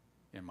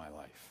in my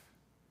life.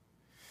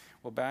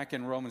 Well, back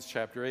in Romans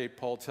chapter 8,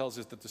 Paul tells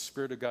us that the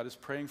Spirit of God is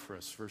praying for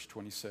us, verse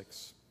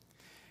 26.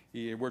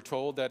 We're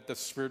told that the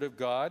Spirit of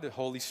God, the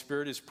Holy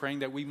Spirit, is praying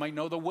that we might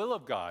know the will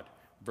of God,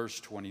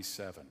 verse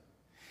 27.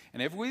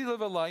 And if we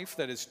live a life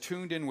that is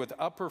tuned in with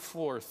upper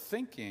floor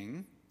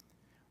thinking,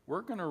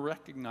 we're going to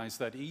recognize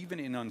that even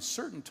in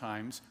uncertain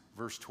times,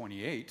 verse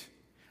 28,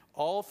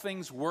 all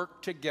things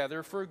work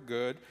together for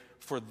good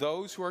for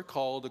those who are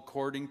called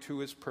according to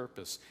his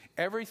purpose.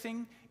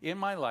 Everything in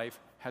my life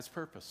has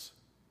purpose.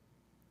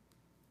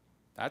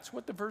 That's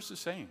what the verse is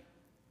saying.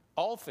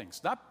 all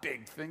things, not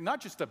big things,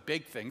 not just the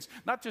big things,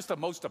 not just the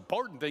most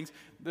important things.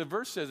 The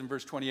verse says in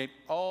verse 28,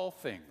 all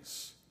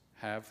things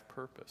have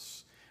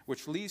purpose,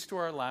 which leads to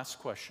our last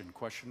question,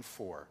 question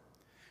 4.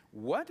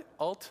 What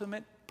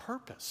ultimate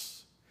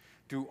purpose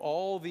do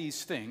all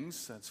these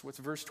things, that's what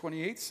verse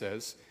 28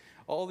 says,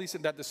 all these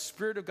that the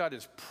Spirit of God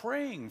is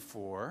praying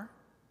for,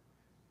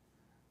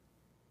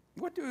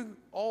 what do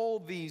all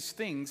these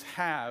things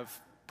have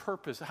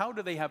purpose? How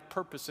do they have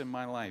purpose in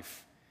my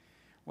life?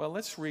 Well,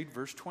 let's read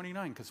verse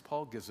 29 because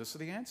Paul gives us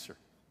the answer.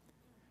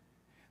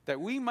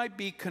 That we might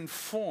be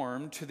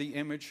conformed to the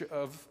image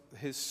of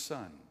his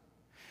Son.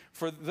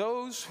 For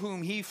those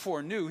whom he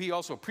foreknew, he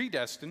also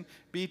predestined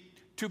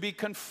to be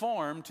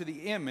conformed to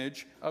the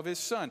image of his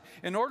Son,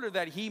 in order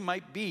that he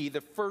might be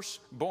the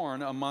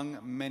firstborn among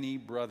many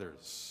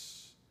brothers.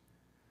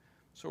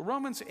 So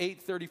Romans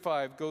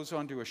 8:35 goes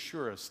on to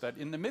assure us that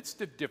in the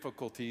midst of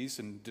difficulties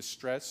and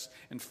distress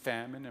and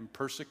famine and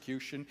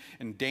persecution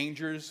and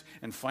dangers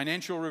and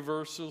financial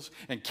reversals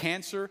and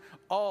cancer,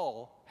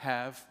 all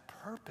have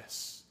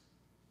purpose.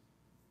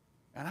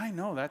 And I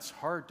know that's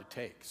hard to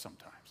take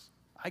sometimes.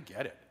 I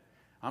get it.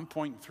 I'm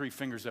pointing 3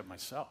 fingers at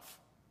myself.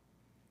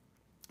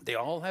 They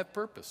all have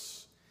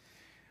purpose,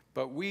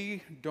 but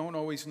we don't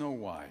always know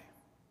why.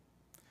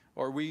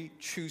 Or we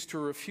choose to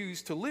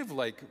refuse to live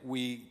like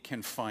we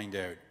can find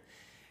out.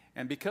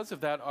 And because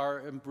of that,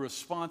 our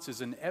response is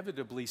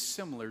inevitably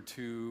similar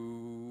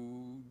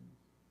to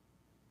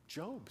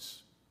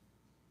Job's.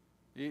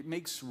 It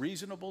makes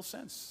reasonable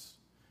sense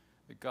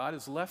that God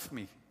has left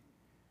me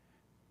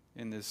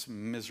in this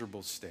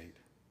miserable state.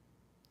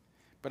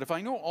 But if I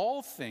know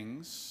all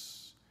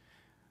things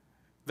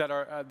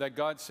that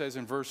God says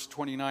in verse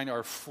 29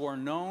 are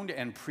foreknown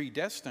and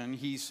predestined,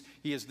 he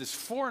has this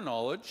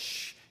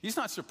foreknowledge. He's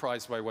not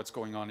surprised by what's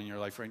going on in your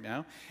life right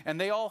now.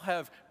 And they all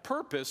have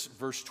purpose,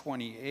 verse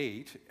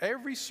 28.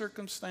 Every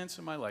circumstance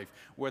in my life,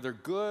 whether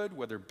good,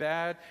 whether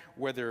bad,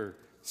 whether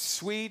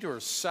sweet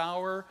or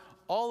sour,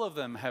 all of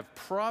them have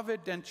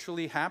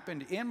providentially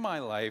happened in my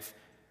life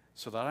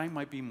so that I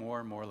might be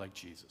more and more like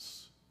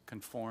Jesus,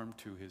 conformed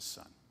to his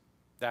Son.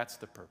 That's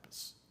the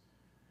purpose.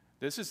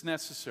 This is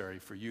necessary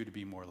for you to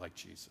be more like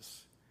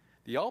Jesus.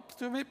 The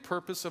ultimate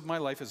purpose of my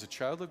life as a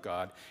child of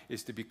God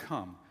is to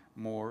become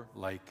more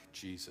like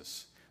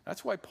Jesus.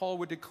 That's why Paul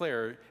would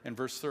declare in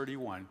verse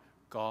 31,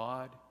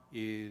 God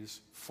is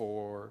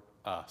for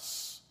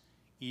us,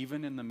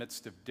 even in the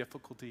midst of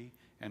difficulty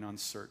and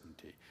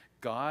uncertainty.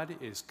 God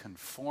is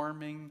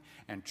conforming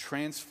and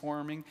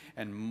transforming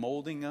and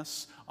molding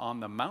us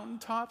on the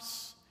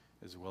mountaintops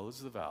as well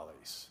as the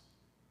valleys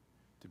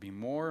to be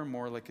more and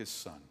more like his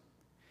Son.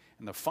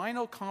 And the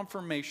final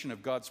confirmation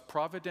of God's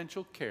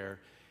providential care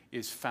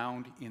is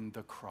found in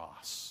the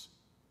cross.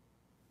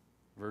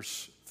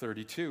 Verse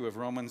 32 of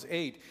Romans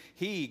 8,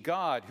 he,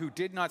 God, who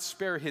did not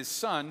spare his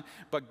Son,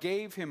 but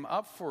gave him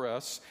up for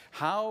us,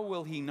 how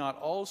will he not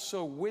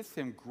also with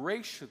him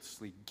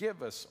graciously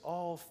give us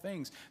all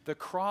things? The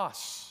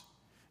cross,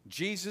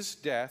 Jesus'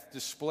 death,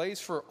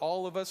 displays for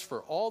all of us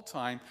for all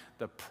time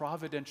the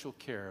providential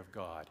care of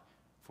God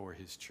for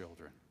his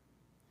children.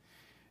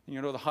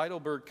 You know, the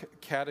Heidelberg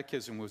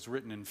Catechism was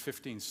written in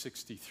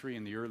 1563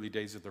 in the early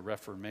days of the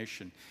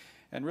Reformation.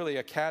 And really,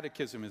 a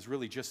catechism is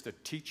really just a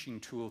teaching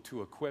tool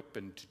to equip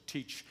and to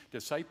teach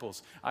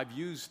disciples. I've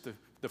used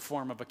the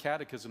form of a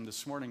catechism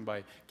this morning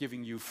by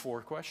giving you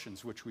 4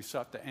 questions, which we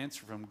sought to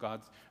answer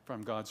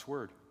from God's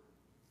Word.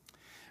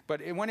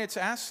 But when it's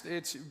asked,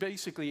 it's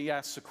basically he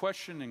asks a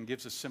question and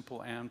gives a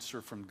simple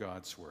answer from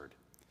God's Word.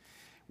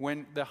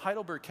 When the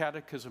Heidelberg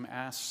Catechism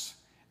asks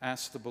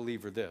the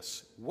believer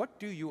this, what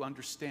do you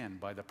understand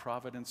by the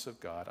providence of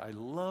God? I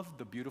love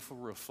the beautiful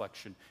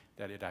reflection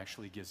that it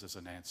actually gives us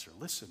an answer.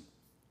 Listen.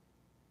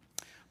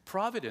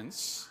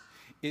 Providence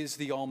is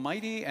the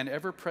almighty and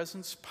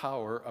ever-present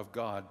power of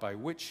God by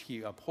which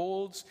he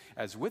upholds,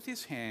 as with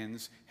his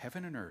hands,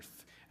 heaven and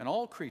earth and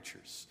all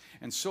creatures,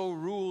 and so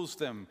rules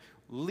them,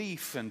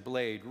 leaf and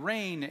blade,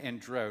 rain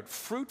and drought,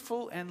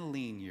 fruitful and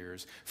lean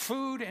years,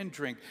 food and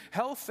drink,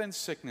 health and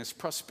sickness,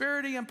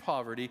 prosperity and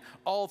poverty,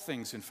 all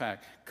things, in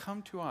fact,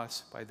 come to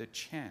us by the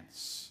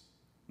chance,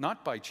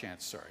 not by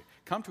chance, sorry,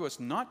 come to us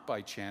not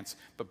by chance,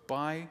 but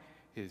by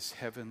his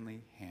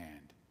heavenly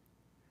hand.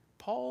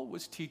 Paul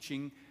was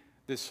teaching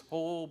this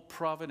whole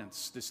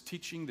providence,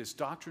 this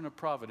doctrine of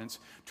providence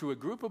to a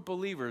group of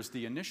believers,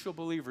 the initial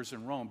believers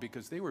in Rome,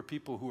 because they were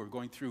people who were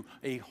going through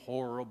a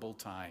horrible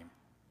time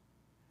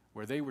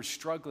where they were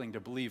struggling to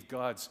believe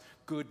God's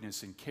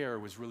goodness and care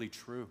was really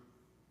true.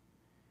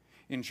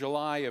 In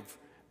July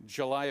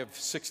of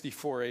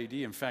 64 AD,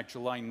 in fact,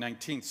 July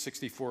 19th,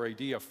 64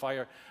 AD,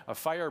 a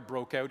fire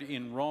broke out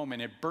in Rome,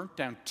 and it burnt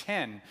down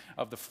 10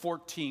 of the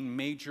 14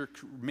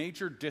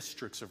 major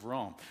districts of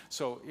Rome.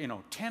 So,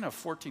 10 of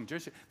 14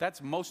 districts,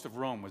 that's most of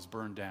Rome was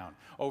burned down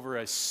over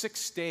a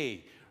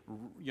 6-day,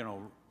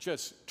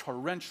 just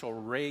torrential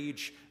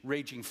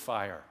raging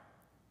fire.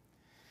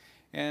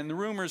 And the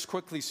rumors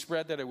quickly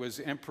spread that it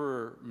was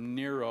Emperor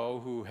Nero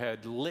who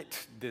had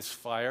lit this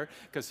fire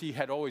because he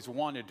had always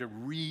wanted to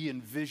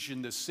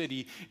re-envision the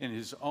city in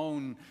his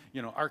own,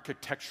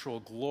 architectural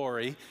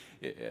glory.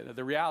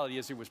 The reality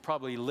is it was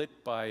probably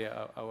lit by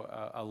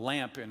a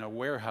lamp in a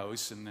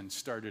warehouse and then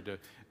started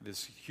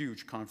this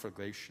huge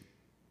conflagration.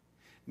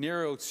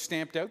 Nero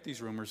stamped out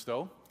these rumors,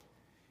 though,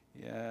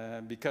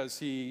 because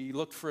he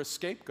looked for a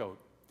scapegoat.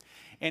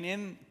 And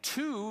in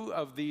 2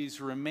 of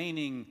these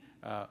remaining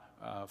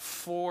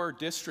 4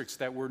 districts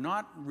that were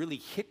not really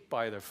hit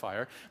by the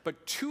fire,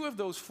 but 2 of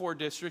those 4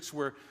 districts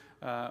were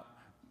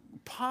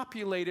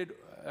populated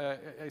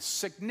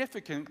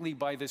significantly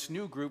by this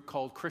new group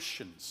called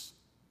Christians.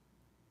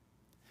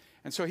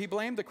 And so he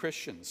blamed the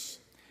Christians.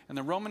 And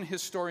the Roman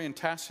historian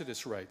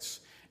Tacitus writes,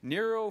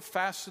 Nero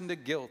fastened the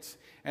guilt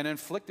and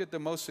inflicted the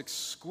most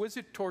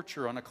exquisite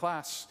torture on a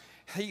class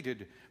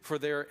hated for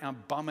their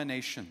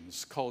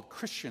abominations, called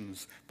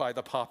Christians by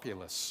the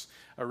populace.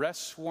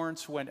 Arrest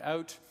warrants went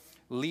out,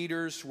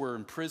 leaders were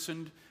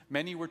imprisoned,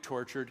 many were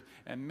tortured,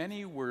 and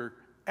many were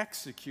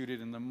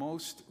executed in the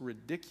most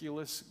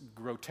ridiculous,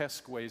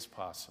 grotesque ways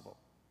possible.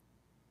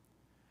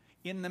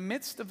 In the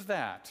midst of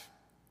that,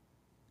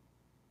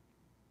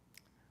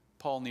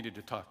 Paul needed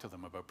to talk to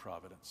them about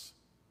providence.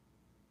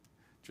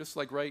 Just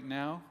like right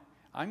now,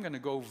 I'm going to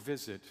go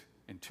visit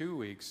in 2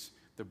 weeks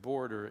the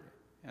border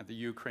at the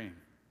Ukraine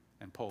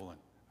and Poland.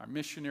 Our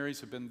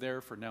missionaries have been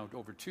there for now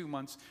over 2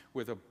 months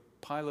with a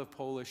pile of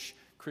Polish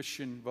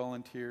Christian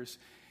volunteers,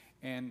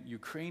 and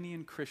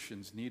Ukrainian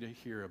Christians need to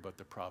hear about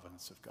the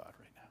providence of God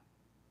right now.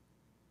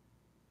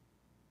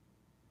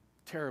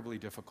 Terribly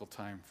difficult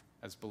time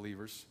as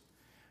believers.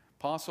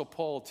 Apostle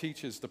Paul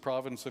teaches the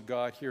providence of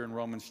God here in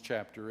Romans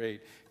chapter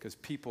 8 because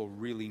people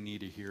really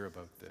need to hear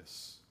about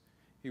this.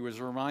 He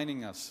was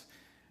reminding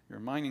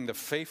the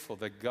faithful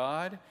that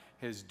God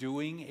is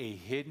doing a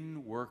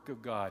hidden work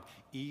of God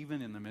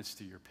even in the midst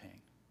of your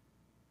pain.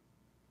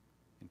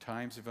 In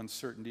times of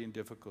uncertainty and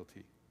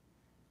difficulty,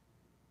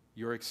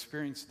 you're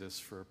experiencing this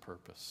for a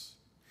purpose.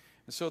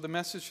 And so the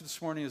message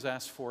this morning is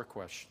ask 4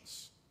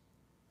 questions.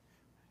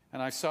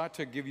 And I sought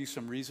to give you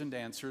some reasoned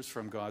answers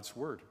from God's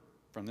word,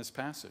 from this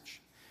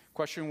passage.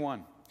 Question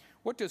 1,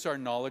 what does our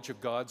knowledge of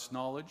God's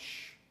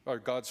knowledge, or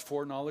God's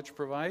foreknowledge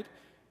provide?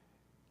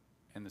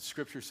 And the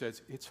scripture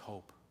says it's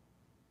hope.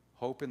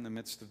 Hope in the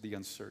midst of the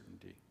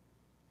uncertainty.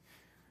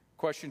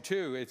 Question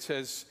 2, it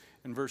says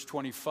in verse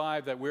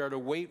 25 that we are to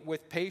wait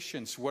with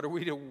patience. What are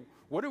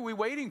we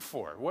waiting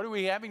for? What are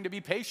we having to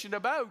be patient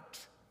about?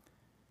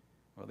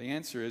 Well, the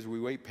answer is we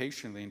wait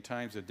patiently in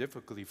times of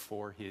difficulty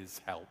for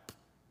his help.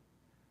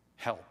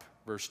 Help,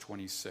 verse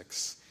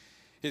 26.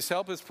 His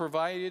help is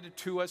provided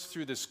to us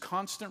through this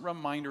constant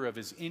reminder of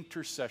his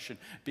intercession,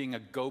 being a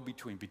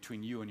go-between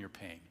between you and your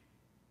pain.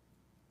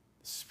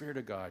 The Spirit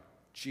of God,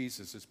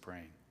 Jesus, is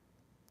praying.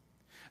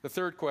 The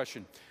third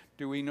question,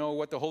 do we know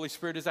what the Holy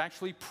Spirit is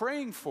actually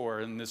praying for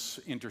in this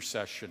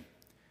intercession?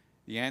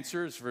 The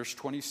answer is verse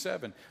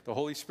 27. The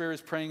Holy Spirit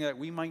is praying that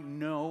we might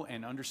know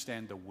and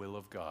understand the will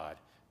of God.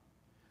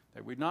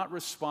 That we not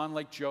respond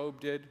like Job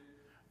did,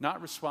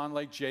 not respond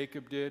like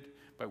Jacob did,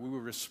 but we will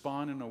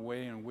respond in a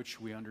way in which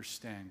we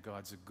understand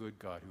God's a good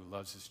God who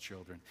loves his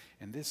children.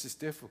 And this is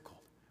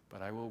difficult,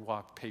 but I will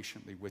walk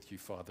patiently with you,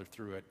 Father,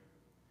 through it.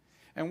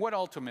 And what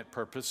ultimate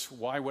purpose?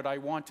 Why would I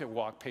want to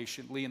walk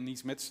patiently in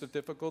these midst of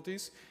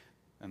difficulties?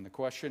 And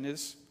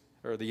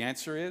the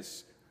answer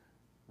is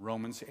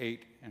Romans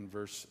 8 and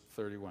verse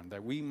 31,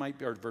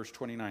 verse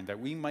 29, that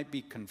we might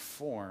be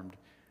conformed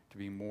to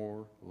be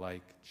more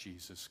like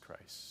Jesus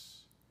Christ.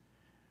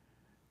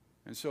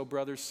 And so,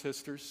 brothers,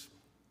 sisters,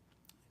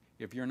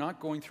 if you're not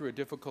going through a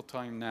difficult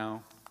time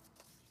now,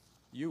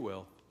 you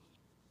will.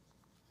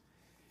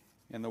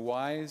 And the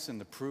wise and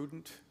the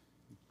prudent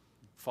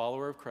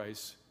follower of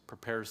Christ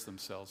prepares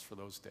themselves for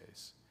those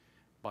days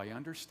by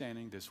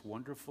understanding this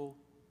wonderful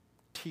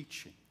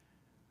teaching,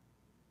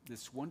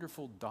 this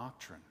wonderful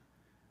doctrine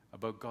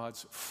about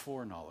God's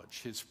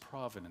foreknowledge, his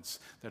providence,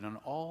 that an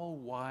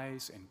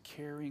all-wise and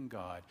caring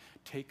God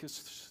takes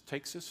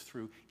us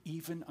through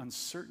even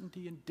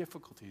uncertainty and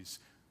difficulties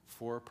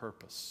for a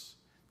purpose,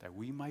 that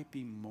we might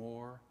be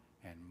more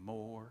and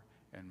more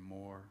and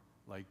more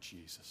like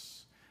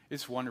Jesus.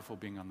 It's wonderful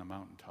being on the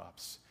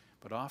mountaintops,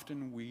 but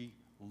often we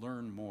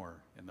learn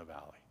more in the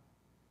valley.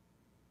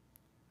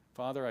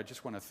 Father, I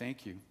just want to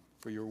thank you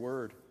for your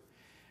word.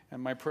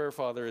 And my prayer,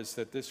 Father, is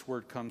that this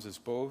word comes as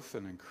both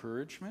an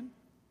encouragement,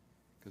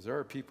 because there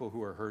are people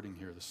who are hurting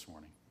here this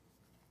morning,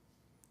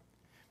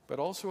 but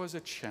also as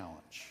a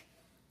challenge.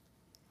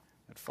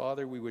 That,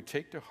 Father, we would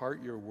take to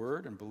heart your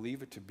word and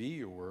believe it to be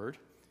your word.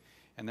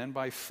 And then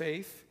by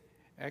faith,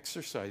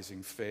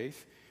 exercising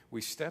faith,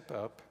 we step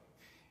up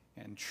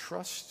and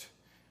trust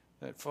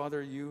that,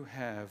 Father, you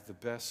have the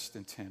best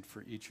intent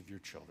for each of your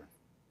children.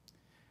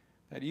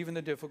 That even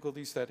the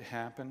difficulties that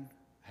happen,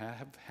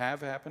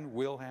 have happened,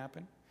 will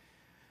happen,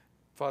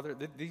 Father,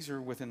 these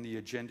are within the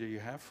agenda you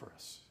have for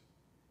us.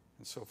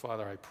 And so,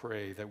 Father, I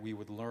pray that we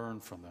would learn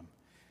from them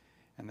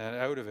and that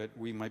out of it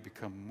we might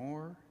become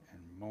more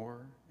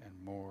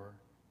and more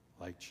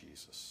like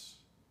Jesus.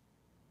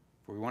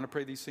 For we want to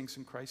pray these things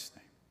in Christ's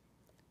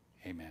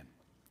name. Amen.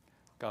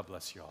 God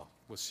bless you all.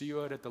 We'll see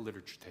you out at the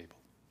literature table.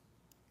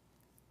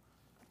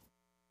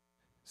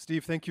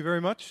 Steve, thank you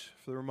very much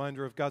for the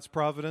reminder of God's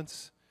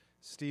providence.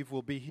 Steve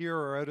will be here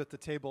or out at the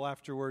table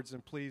afterwards,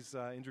 and please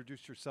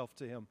introduce yourself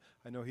to him.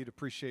 I know he'd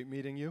appreciate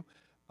meeting you.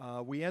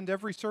 We end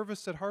every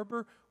service at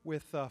Harbor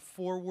with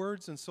 4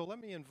 words, and so let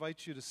me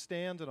invite you to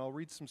stand, and I'll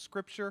read some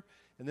scripture,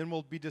 and then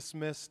we'll be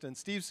dismissed. And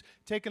Steve's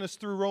taken us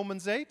through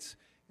Romans 8,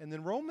 and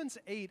then Romans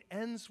 8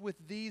 ends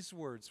with these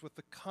words, with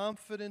the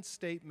confident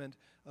statement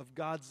of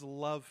God's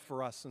love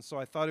for us. And so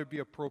I thought it would be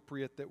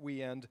appropriate that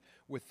we end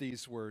with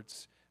these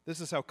words. This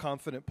is how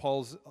confident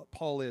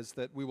Paul is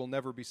that we will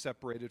never be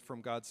separated from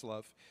God's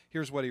love.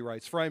 Here's what he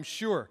writes. For I am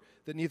sure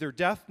that neither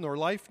death, nor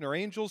life, nor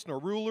angels, nor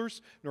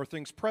rulers, nor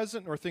things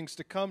present, nor things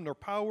to come, nor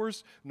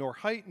powers, nor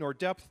height, nor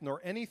depth,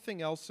 nor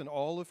anything else in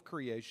all of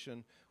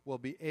creation will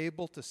be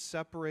able to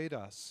separate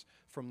us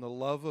from the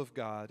love of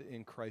God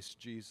in Christ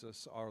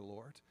Jesus our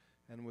Lord.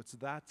 And with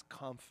that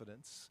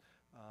confidence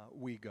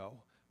we go.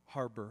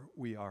 Harbor,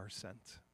 we are sent.